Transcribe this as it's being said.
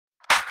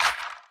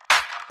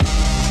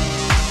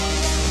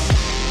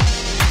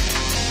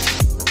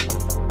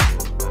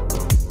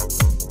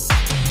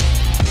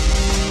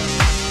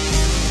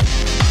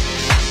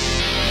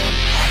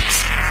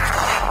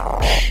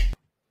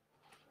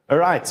All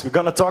right, we're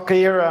going to talk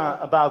here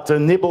about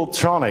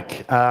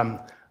Nibbletronic.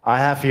 I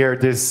have here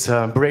this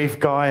brave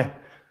guy,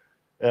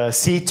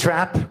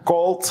 C-Trap,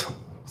 called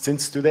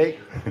since today.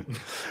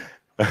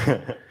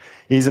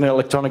 He's an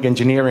electronic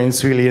engineer and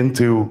he's really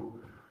into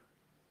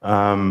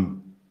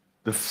the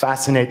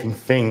fascinating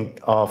thing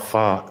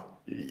of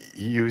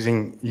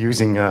using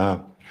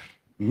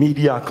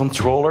media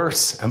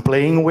controllers and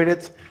playing with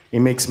it. He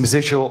makes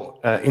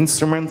musical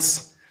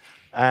instruments,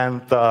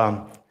 and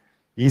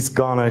he's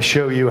gonna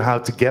show you how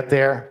to get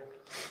there.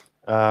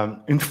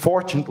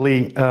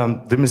 Unfortunately,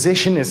 the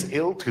musician is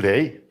ill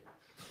today,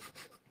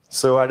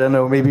 so I don't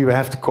know, maybe we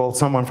have to call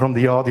someone from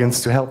the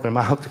audience to help him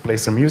out to play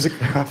some music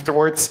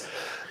afterwards,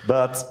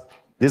 but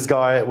this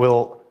guy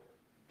will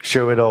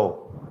show it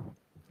all.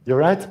 You all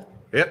right?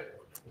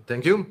 Yep,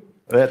 thank you.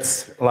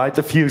 Let's light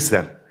the fuse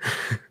then.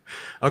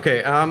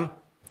 Okay,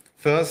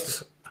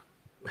 first,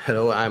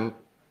 hello, I'm a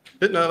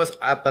bit nervous,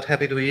 but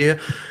happy to be here.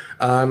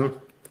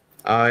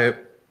 I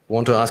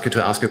want to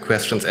ask you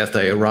questions as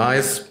they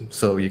arise,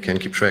 so you can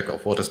keep track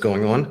of what is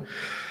going on.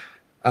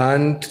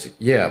 And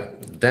yeah,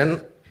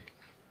 then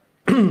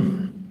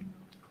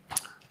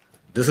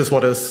this is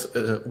what is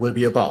will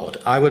be about.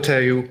 I will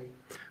tell you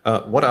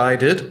what I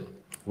did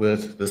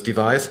with this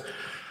device.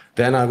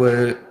 Then I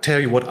will tell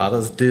you what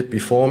others did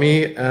before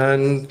me,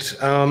 and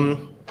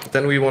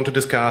then we want to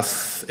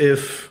discuss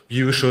if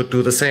you should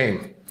do the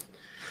same.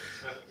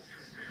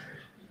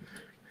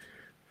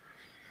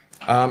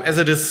 As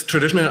it is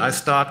traditional, I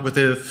start with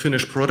the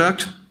finished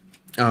product.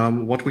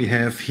 What we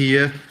have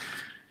here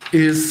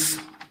is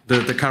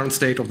the current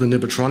state of the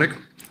Nibbletronic.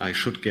 I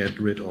should get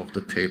rid of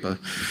the paper.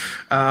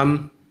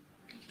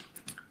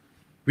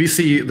 We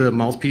see the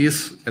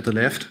mouthpiece at the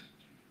left.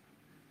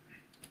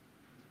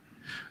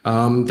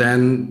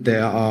 Then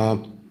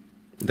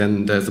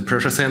there's a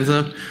pressure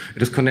sensor.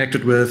 It is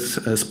connected with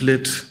a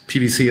split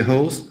PVC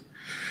hose.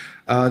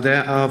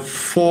 There are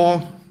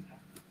 4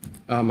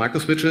 micro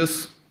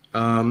switches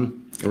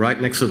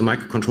right next to the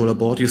microcontroller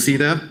board you see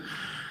there.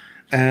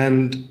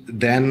 And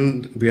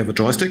then we have a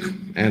joystick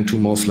and 2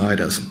 more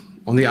sliders.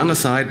 On the other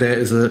side there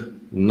is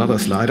another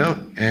slider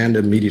and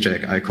a MIDI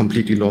jack. I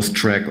completely lost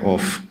track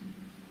of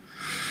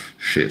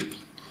shit.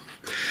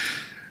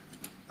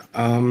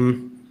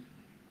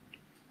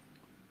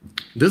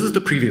 This is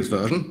the previous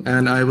version,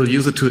 and I will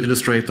use it to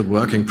illustrate the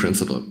working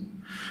principle.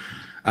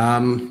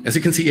 As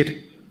you can see,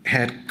 it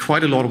had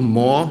quite a lot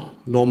more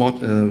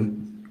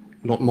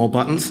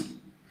buttons,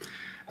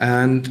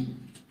 and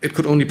it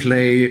could only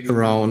play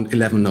around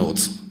 11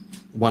 notes,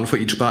 1 for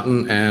each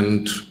button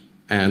and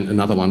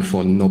another one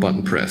for no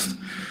button pressed.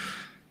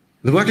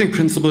 The working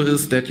principle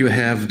is that you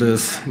have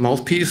this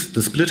mouthpiece,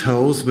 the split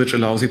hose, which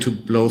allows you to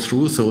blow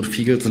through, so it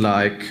feels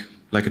like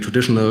a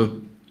traditional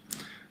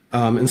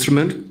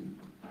instrument.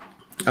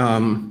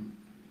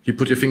 You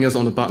put your fingers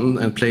on the button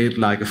and play it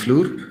like a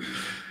flute.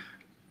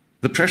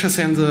 The pressure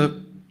sensor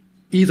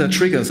either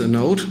triggers a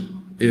note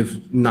if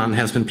none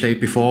has been played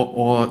before,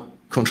 or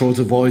controls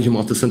the volume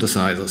of the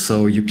synthesizer,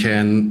 so you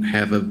can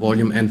have a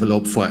volume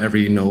envelope for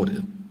every note,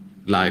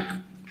 like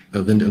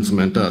a wind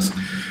instrument does.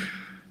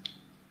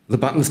 The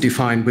buttons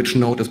define which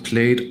note is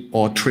played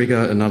or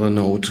trigger another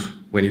note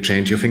when you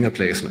change your finger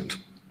placement.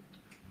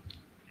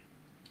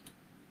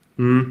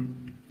 11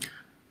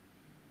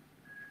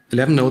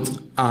 notes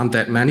aren't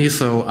that many,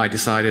 so I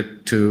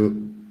decided to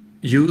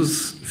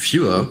use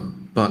fewer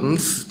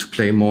buttons to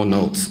play more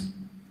notes.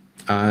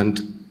 And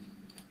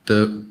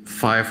the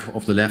 5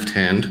 of the left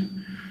hand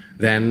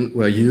then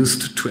were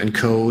used to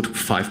encode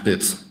 5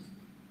 bits.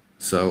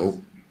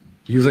 So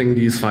using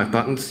these 5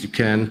 buttons, you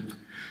can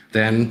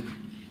then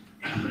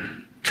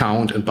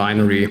count in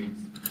binary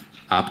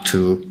up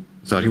to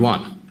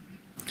 31.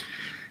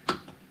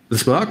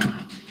 This worked.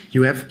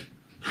 You have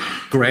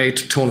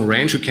great tonal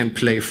range. You can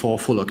play 4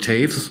 full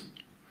octaves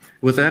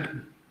with that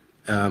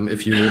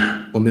if you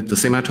omit the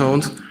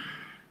semitones.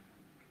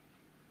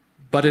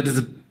 But it is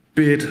a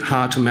bit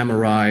hard to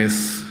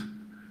memorize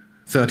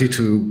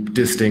 32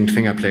 distinct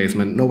finger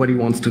placement. Nobody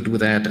wants to do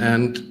that.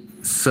 And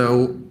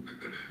so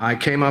I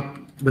came up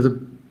with a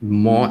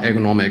more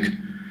ergonomic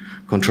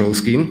control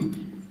scheme.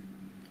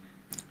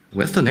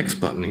 Where's the next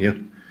button here?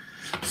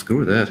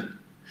 Screw that.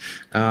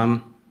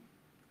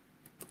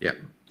 Yeah.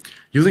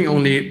 Using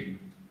only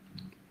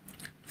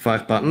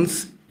 5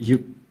 buttons,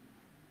 you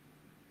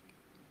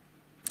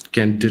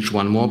can ditch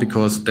 1 more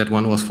because that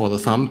one was for the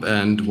thumb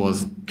and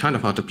was kind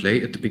of hard to play.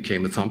 It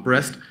became a thumb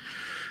rest.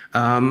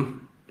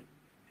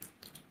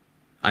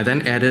 I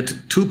then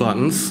added 2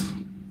 buttons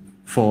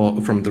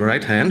from the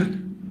right hand,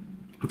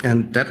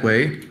 and that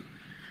way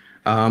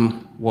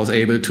was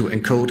able to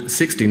encode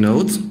 60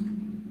 notes,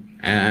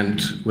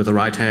 and with the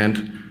right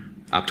hand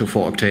up to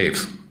 4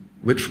 octaves,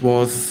 which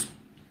was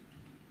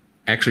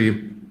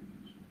actually,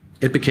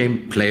 it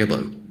became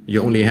playable.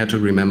 You only had to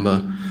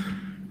remember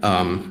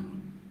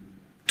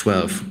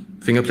 12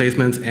 finger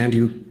placements, and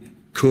you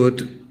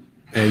could,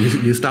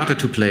 you started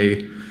to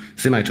play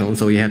semitones,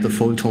 so you had the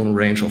full tonal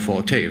range of 4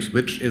 octaves,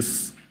 which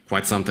is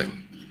quite something.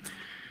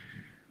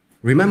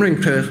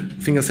 Remembering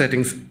finger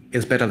settings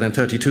is better than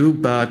 32,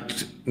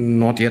 but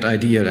not yet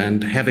ideal.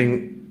 And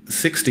having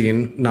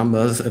 16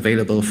 numbers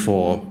available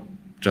for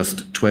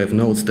just 12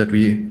 nodes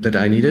that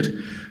I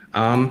needed.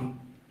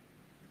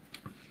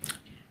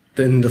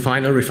 In the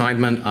final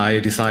refinement, I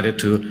decided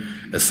to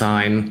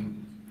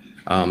assign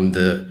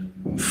the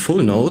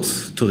full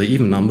nodes to the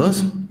even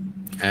numbers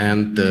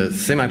and the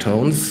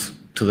semitones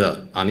to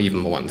the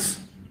uneven ones.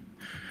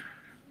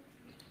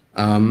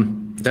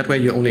 That way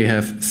you only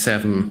have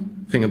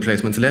 7 finger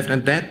placements left,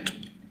 and that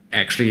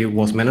actually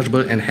was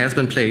manageable and has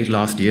been played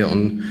last year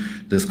on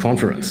this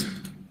conference.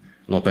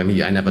 Not by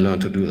me, I never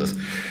learned to do this.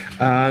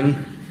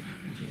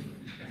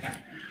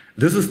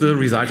 This is the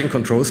resulting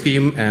control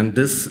scheme, and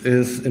this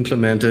is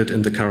implemented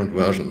in the current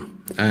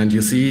version. And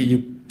you see,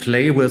 you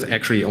play with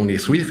actually only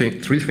three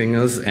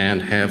fingers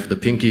and have the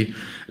pinky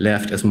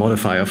left as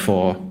modifier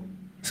for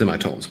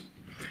semitones.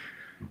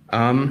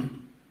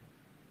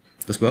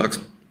 This works.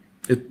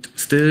 It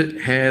still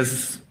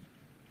has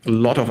a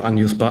lot of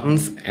unused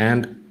buttons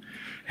and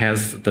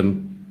has the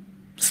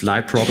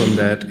slight problem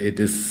that it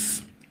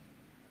is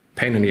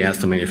pain in the ass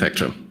to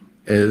manufacture.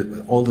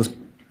 All this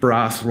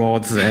brass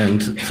rods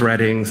and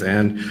threadings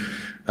and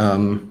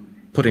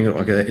putting it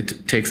together,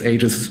 it takes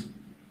ages.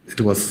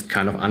 It was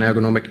kind of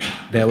unergonomic.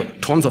 There were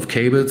tons of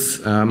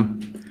cables.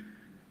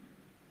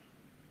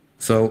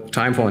 So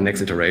time for a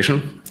next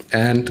iteration.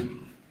 And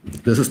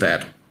this is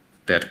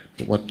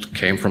what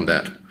came from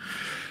that.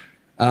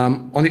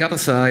 On the other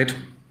side,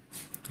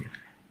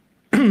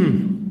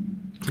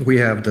 we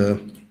have the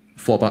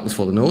 4 buttons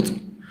for the nodes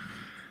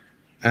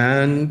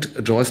and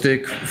a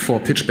joystick for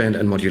pitch bend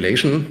and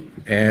modulation,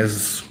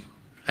 as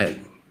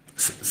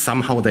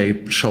somehow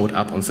they showed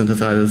up on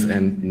synthesizers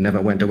and never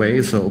went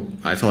away, so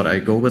I thought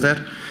I'd go with that.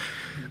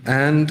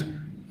 And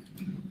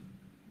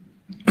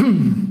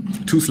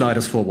 2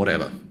 sliders for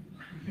whatever.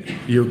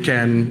 You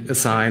can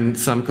assign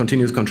some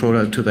continuous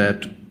controller to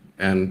that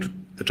and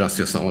adjust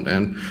your sound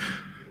and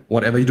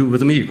whatever you do with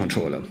the MIDI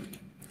controller.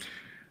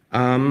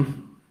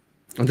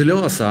 On the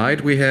lower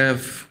side, we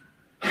have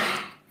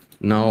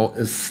now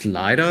a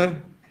slider.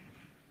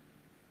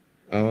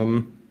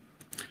 The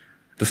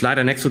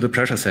slider next to the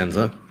pressure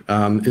sensor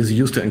is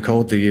used to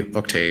encode the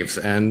octaves,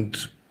 and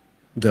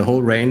the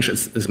whole range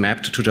is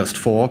mapped to just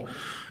 4.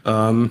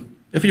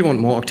 If you want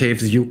more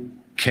octaves, you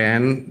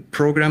can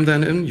program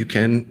them in. You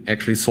can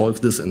actually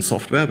solve this in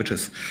software, which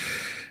is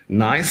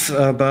nice,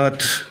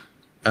 but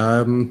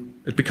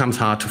it becomes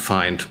hard to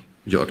find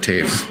your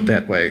octaves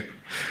that way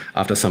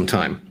after some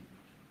time.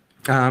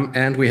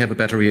 And we have a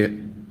battery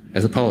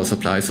as a power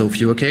supply, so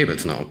fewer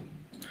cables now.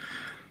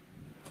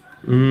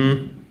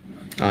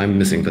 I'm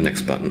missing the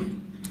next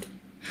button.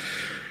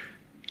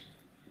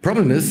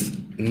 Problem is,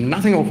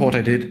 nothing of what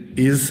I did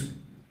is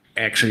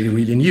actually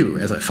really new,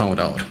 as I found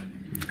out.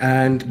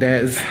 And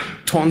there's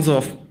tons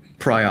of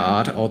prior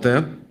art out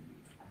there.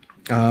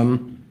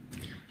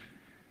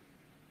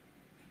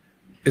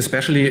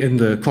 Especially in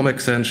the comment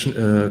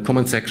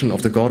section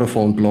of the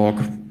Gordophone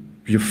blog,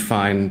 you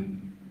find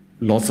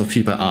lots of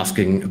people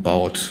asking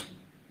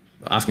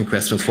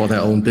questions for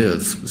their own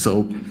builds.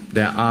 So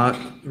there are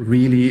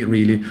really,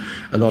 really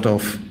a lot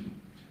of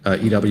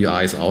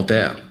EWIs out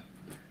there.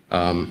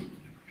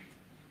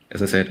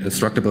 As I said,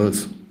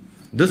 instructables.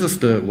 This is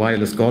the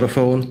wireless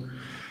Gordophone.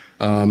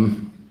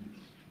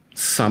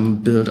 Some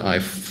build I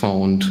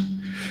found.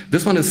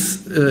 This one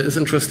is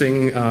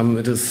interesting.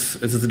 It is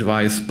a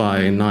device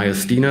by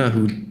Niels Diener,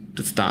 who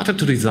started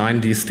to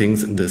design these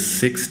things in the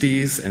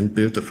 60s and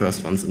built the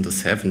first ones in the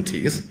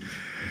 70s.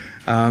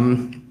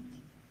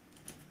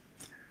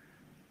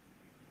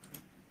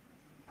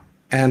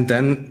 And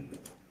then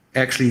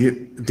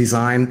actually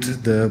designed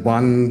the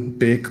one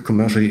big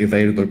commercially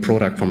available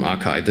product from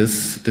Akai.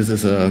 This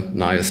is a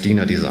Niels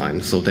Diener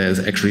design, so there's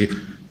actually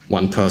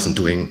one person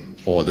doing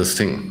all this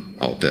thing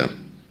out there.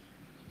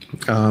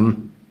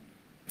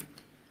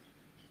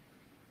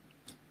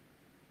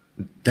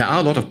 There are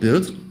a lot of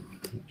builds.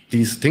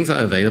 These things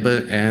are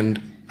available,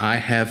 and I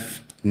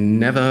have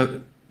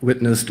never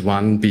witnessed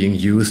one being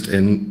used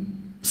in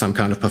some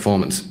kind of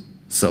performance.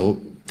 So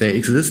they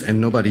exist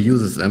and nobody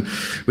uses them,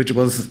 which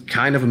was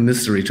kind of a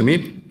mystery to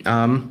me.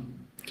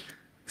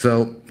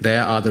 So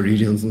there are the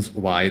reasons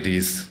why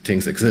these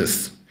things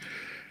exist.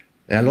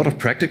 There are a lot of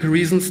practical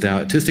reasons. There are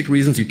artistic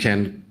reasons. You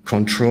can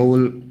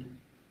control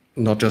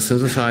not just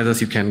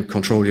synthesizers, you can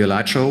control your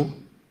light show,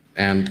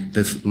 and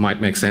this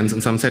might make sense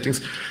in some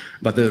settings.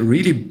 But the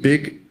really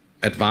big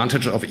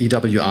advantage of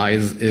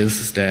EWIs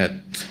is that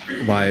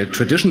while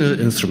traditional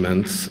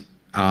instruments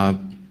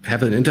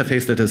have an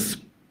interface that is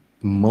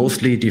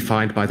mostly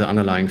defined by the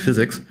underlying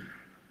physics,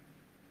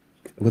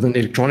 with an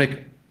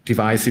electronic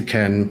device you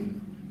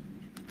can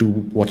do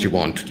what you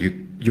want.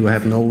 You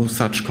have no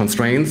such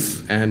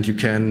constraints, and you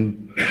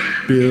can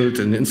build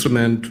an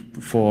instrument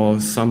for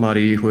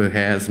somebody who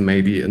has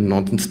maybe a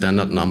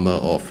non-standard number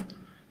of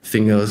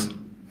fingers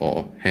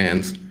or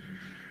hands.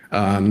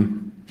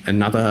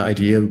 Another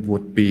idea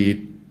would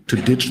be to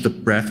ditch the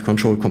breath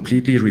control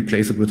completely,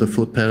 replace it with a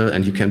foot pedal,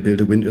 and you can build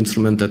a wind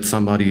instrument that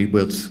somebody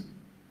with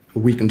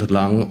weakened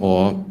lung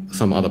or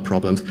some other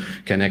problems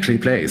can actually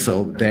play.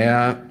 So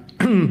there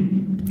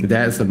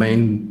is the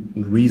main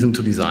reason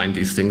to design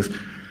these things,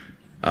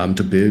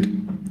 to build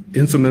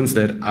instruments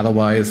that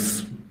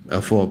otherwise,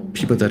 for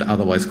people that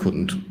otherwise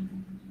couldn't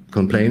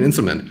play an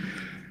instrument.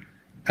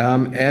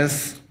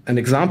 As an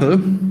example,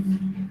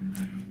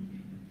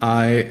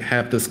 I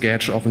have the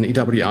sketch of an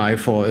EWI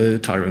for a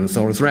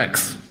Tyrannosaurus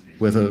Rex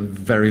with a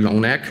very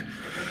long neck,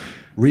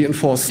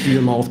 reinforced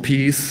steel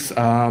mouthpiece,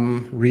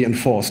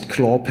 reinforced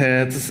claw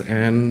pads,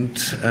 and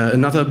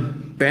another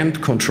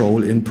band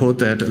control input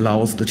that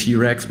allows the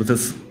T-Rex with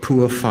his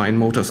poor fine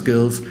motor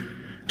skills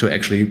to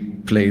actually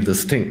play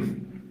this thing.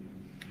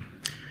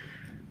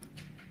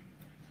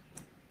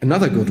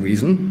 Another good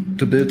reason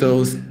to build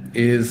those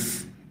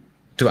is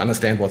to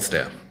understand what's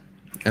there.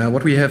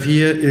 What we have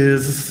here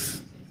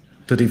is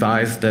the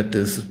device that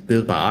is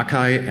built by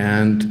Arkai,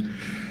 and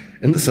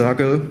in the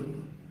circle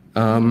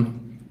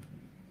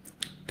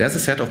there's a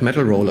set of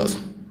metal rollers,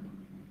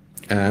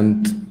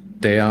 and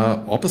they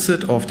are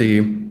opposite of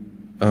the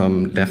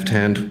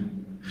left-hand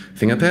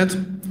finger pads.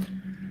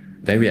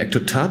 They react to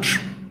touch.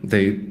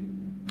 They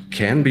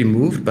can be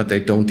moved, but they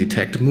don't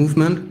detect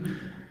movement.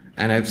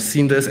 And I've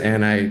seen this,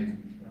 and I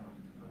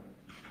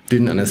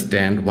didn't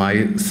understand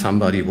why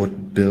somebody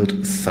would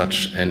build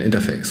such an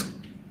interface.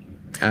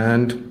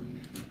 And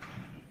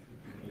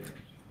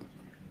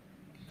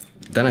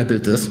then I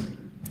built this.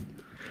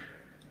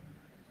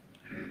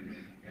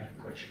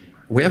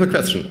 We have a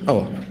question.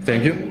 Oh,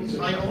 thank you.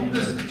 I own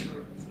this.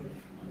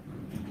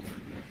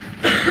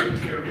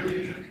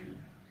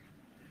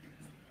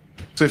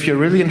 So if you're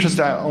really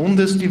interested, I own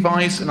this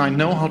device and I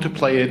know how to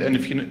play it. And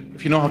if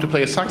you know how to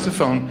play a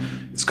saxophone,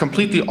 it's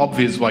completely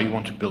obvious why you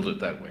want to build it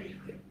that way.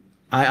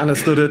 I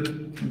understood it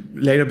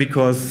later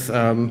because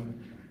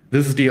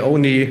this is the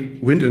only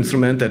wind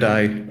instrument that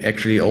I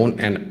actually own,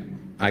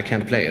 and I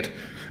can't play it,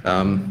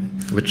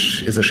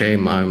 which is a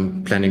shame.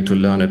 I'm planning to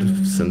learn it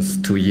since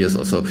 2 years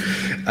or so.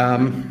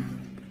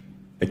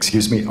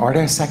 Excuse me, are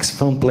there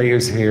saxophone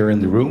players here in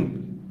the room?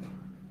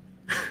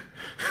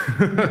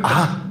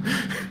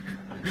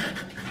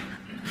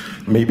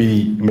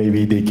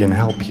 Maybe they can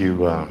help you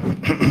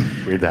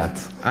with that.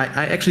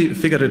 I actually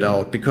figured it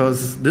out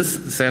because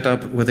this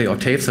setup with the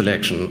octave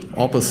selection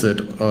opposite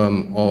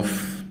of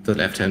the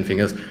left-hand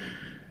fingers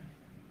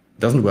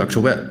doesn't work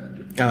so well.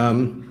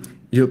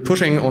 You're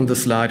pushing on the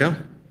slider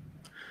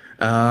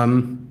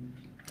and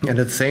at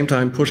the same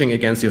time pushing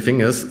against your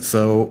fingers,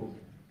 so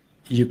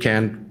you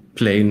can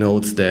play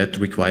notes that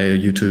require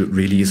you to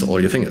release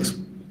all your fingers.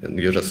 And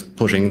you're just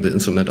pushing the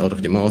instrument out of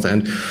your mouth,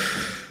 and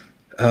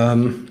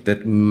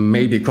that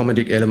may be a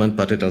comedic element,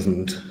 but it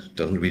doesn't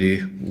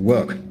really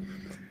work.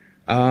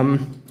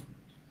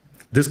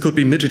 This could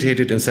be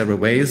mitigated in several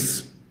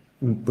ways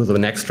with a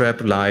neck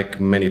strap, like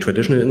many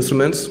traditional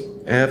instruments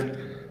have.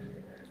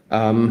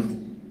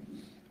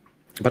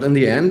 But in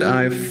the end,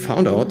 I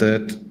found out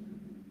that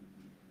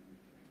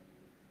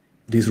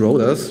these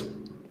rollers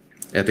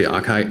at the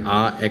Arkai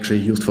are actually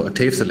used for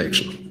octave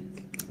selection.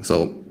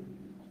 So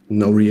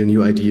no real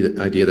new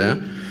idea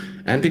there.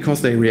 And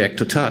because they react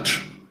to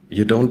touch,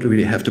 you don't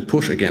really have to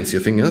push against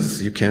your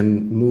fingers. You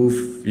can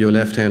move your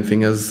left-hand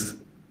fingers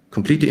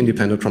completely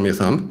independent from your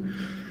thumb.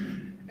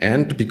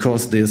 And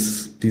because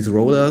these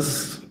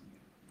rollers,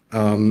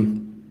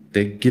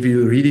 they give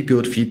you really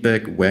good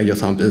feedback where your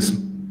thumb is,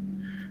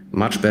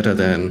 much better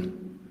than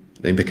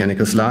the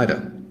mechanical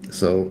slider.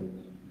 So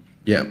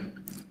yeah,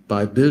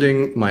 by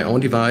building my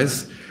own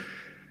device,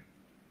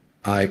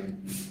 I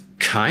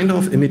kind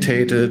of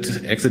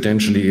imitated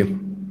accidentally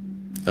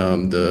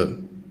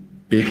the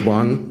big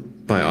one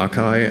by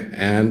Arkai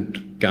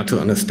and got to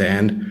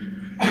understand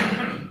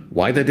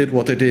why they did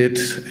what they did,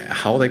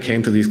 how they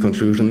came to these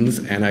conclusions,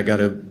 and I got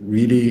a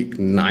really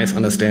nice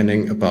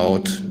understanding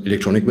about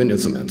electronic wind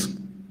instruments.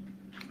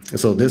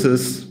 So this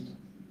is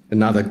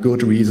another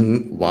good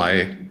reason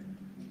why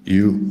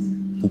you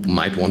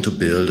might want to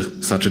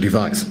build such a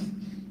device.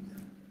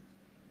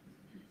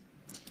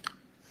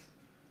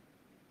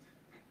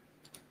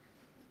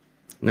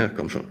 Na,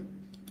 komm schon.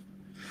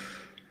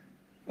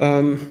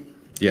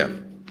 Yeah.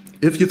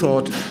 If you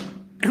thought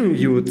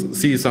you would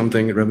see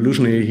something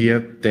revolutionary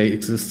here, they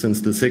exist since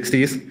the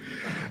 60s.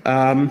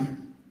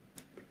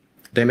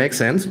 They make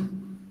sense.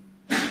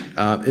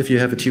 If you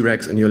have a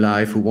T-Rex in your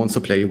life who wants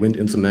to play a wind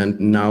instrument,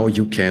 now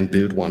you can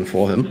build one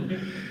for him.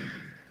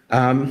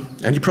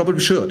 And you probably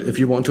should if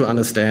you want to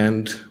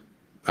understand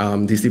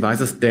these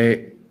devices.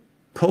 They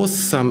pose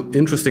some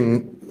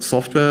interesting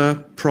software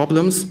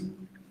problems.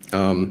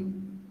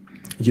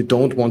 You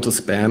don't want to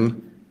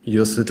spam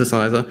your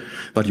synthesizer,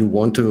 but you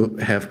want to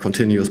have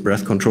continuous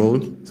breath control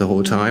the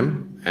whole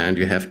time, and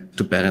you have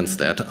to balance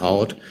that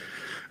out.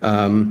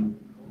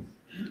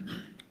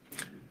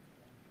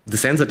 The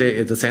sensor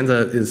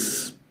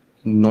is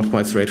not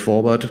quite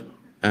straightforward,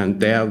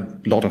 and there are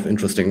a lot of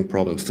interesting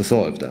problems to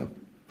solve there.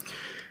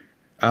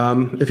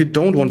 If you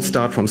don't want to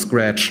start from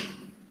scratch,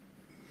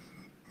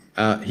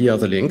 here are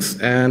the links,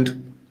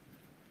 and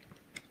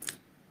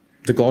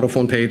the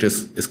Gordophone page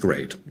is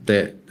great.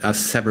 There are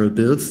several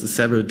builds,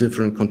 several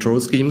different control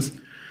schemes,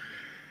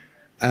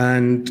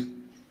 and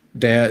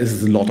there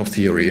is a lot of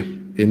theory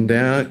in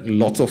there,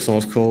 lots of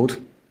source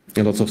code,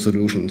 and lots of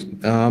solutions.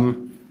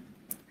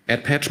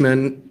 At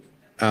Patchman,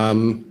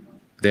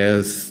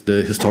 there's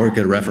the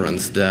historical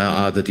reference. There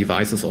are the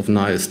devices of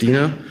Niles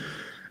Diener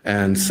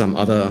and some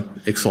other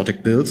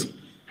exotic builds.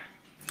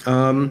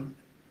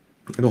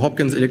 The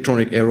Hopkins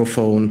electronic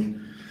aerophone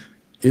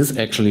is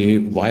actually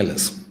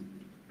wireless,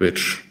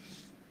 which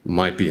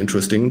might be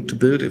interesting to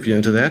build if you're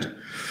into that.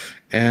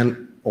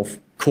 And of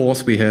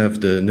course, we have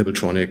the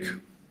Nibbletronic,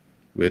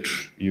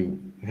 which you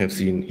have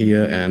seen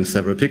here, and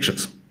several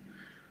pictures.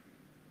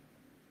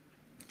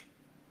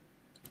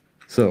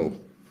 So,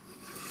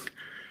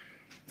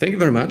 thank you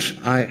very much.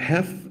 I'm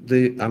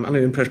under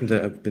the impression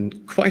that I've been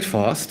quite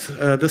fast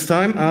this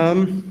time.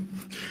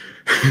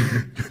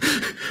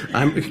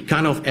 I'm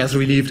kind of as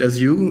relieved as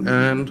you,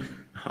 and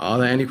are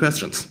there any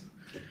questions?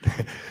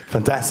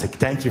 Fantastic.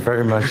 Thank you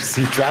very much,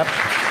 C-Trap.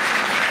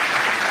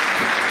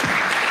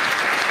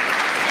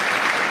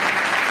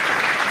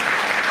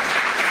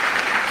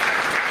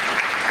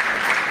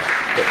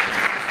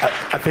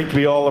 I think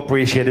we all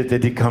appreciated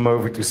that you come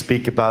over to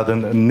speak about a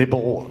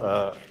nibble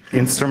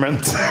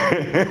instrument.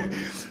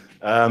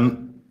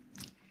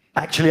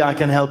 Actually, I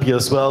can help you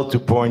as well to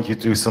point you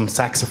to some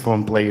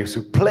saxophone players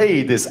who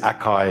play this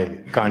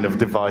Akai kind of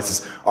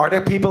devices. Are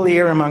there people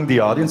here among the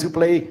audience who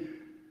play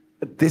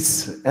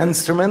this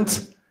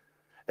instrument?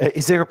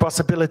 Is there a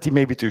possibility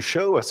maybe to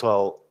show as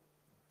well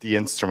the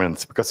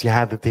instruments, because you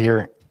have it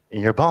here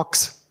in your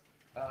box?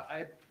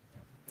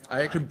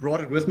 I actually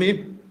brought it with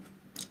me,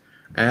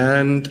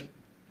 and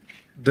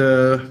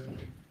the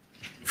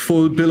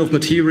full bill of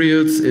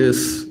materials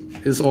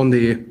is on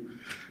the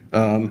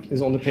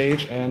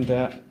page, and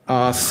there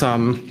are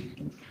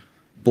some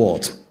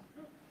boards,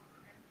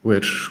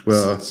 which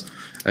were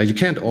you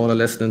can't order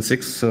less than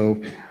 6,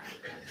 so.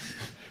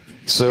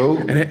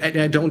 And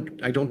I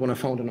don't want to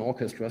found an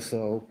orchestra,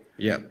 so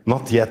yeah.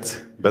 Not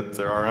yet, but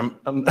there are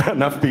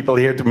enough people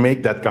here to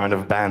make that kind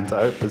of band,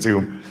 I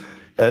presume.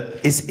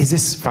 Is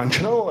this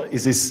functional?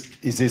 Is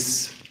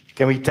this?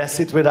 Can we test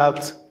it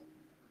without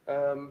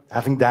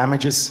having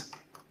damages?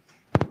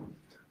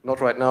 Not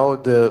right now.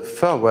 The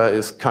firmware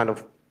is kind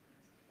of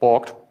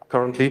borked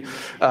currently.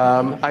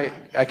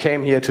 I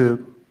came here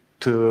to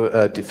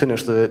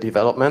finish the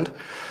development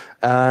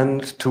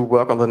and to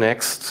work on the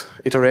next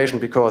iteration,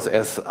 because,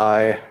 as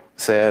I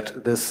said,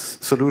 this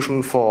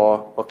solution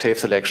for octave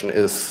selection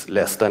is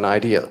less than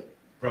ideal.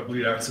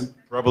 Probably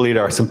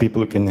there are some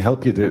people who can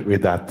help you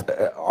with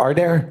that. Are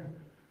there?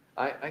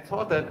 I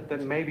thought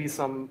that maybe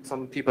some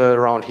people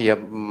around here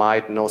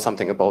might know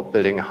something about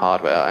building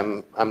hardware.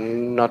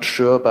 I'm not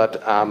sure,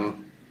 but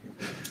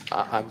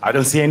I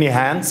don't see any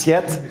hands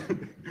yet.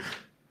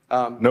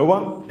 No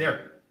one?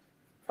 There.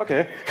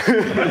 Okay.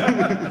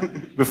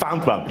 We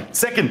found one.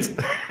 Second.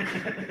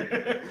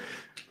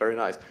 Very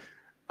nice.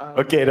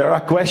 Okay, there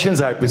are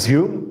questions, I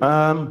presume.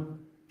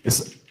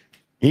 Is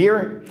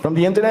here from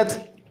the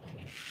internet?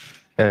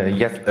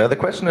 Yes, the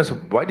question is,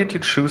 why did you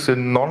choose a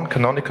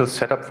non-canonical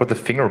setup for the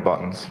finger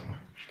buttons?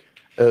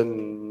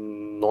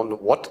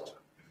 Non-what?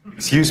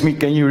 Excuse me,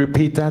 can you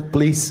repeat that,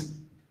 please?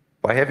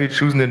 Why have you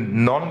chosen a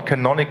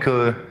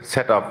non-canonical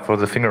setup for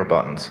the finger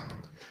buttons?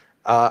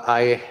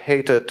 I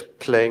hated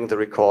playing the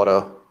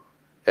recorder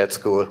at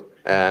school,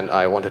 and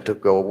I wanted to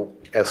go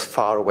as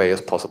far away as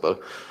possible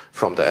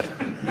from that.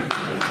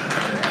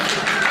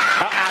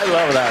 I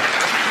love that.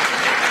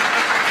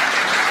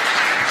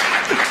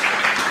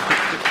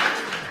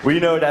 We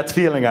know that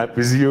feeling, I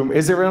presume.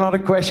 Is there another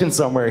question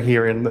somewhere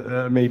here? In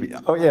maybe.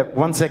 Oh yeah,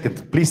 1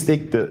 second. Please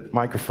take the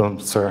microphone,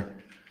 sir.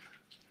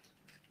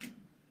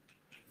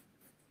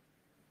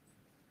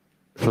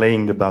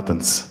 Playing the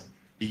buttons.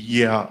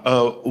 Yeah.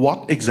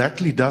 What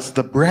exactly does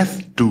the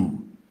breath do?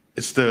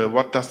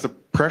 What does the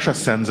pressure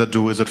sensor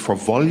do? Is it for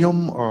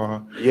volume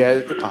or?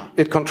 Yeah,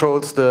 it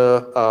controls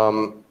the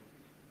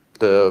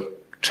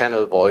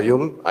channel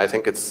volume. I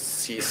think it's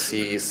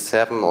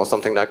CC7 or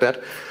something like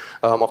that.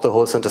 Of the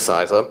whole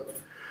synthesizer.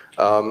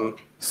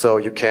 So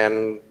you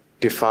can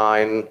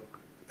define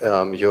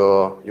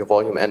your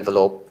volume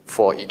envelope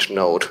for each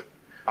node.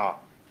 Ah,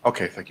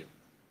 okay, thank you.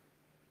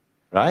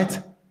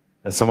 Right?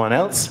 Someone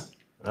else?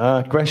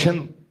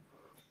 Question?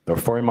 There are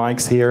 4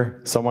 mics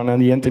here. Someone on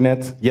the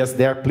internet? Yes,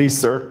 there, please,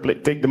 sir.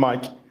 Take the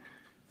mic.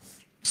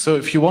 So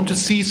if you want to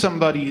see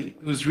somebody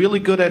who's really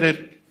good at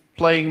it,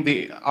 playing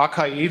the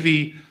Akai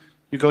Evi,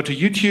 you go to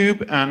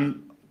YouTube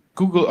and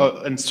Google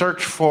and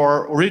search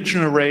for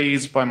Original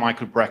Rays by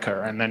Michael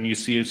Brecker, and then you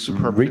see a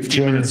superb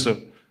 15 minutes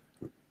of.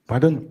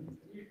 Pardon?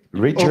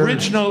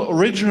 Original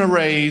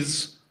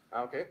Rays.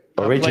 Okay.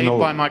 Played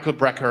by Michael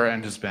Brecker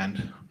and his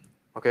band.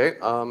 Okay.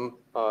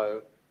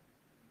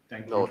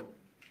 Thank you. No.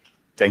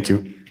 Thank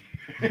you.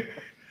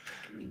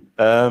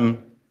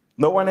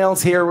 No one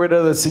else here with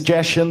a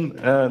suggestion?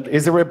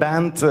 Is there a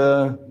band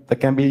that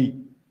can be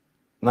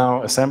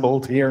now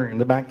assembled here in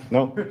the back?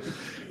 No?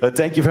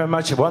 Thank you very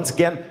much once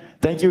again.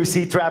 Thank you,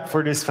 C-Trap,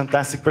 for this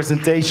fantastic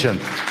presentation.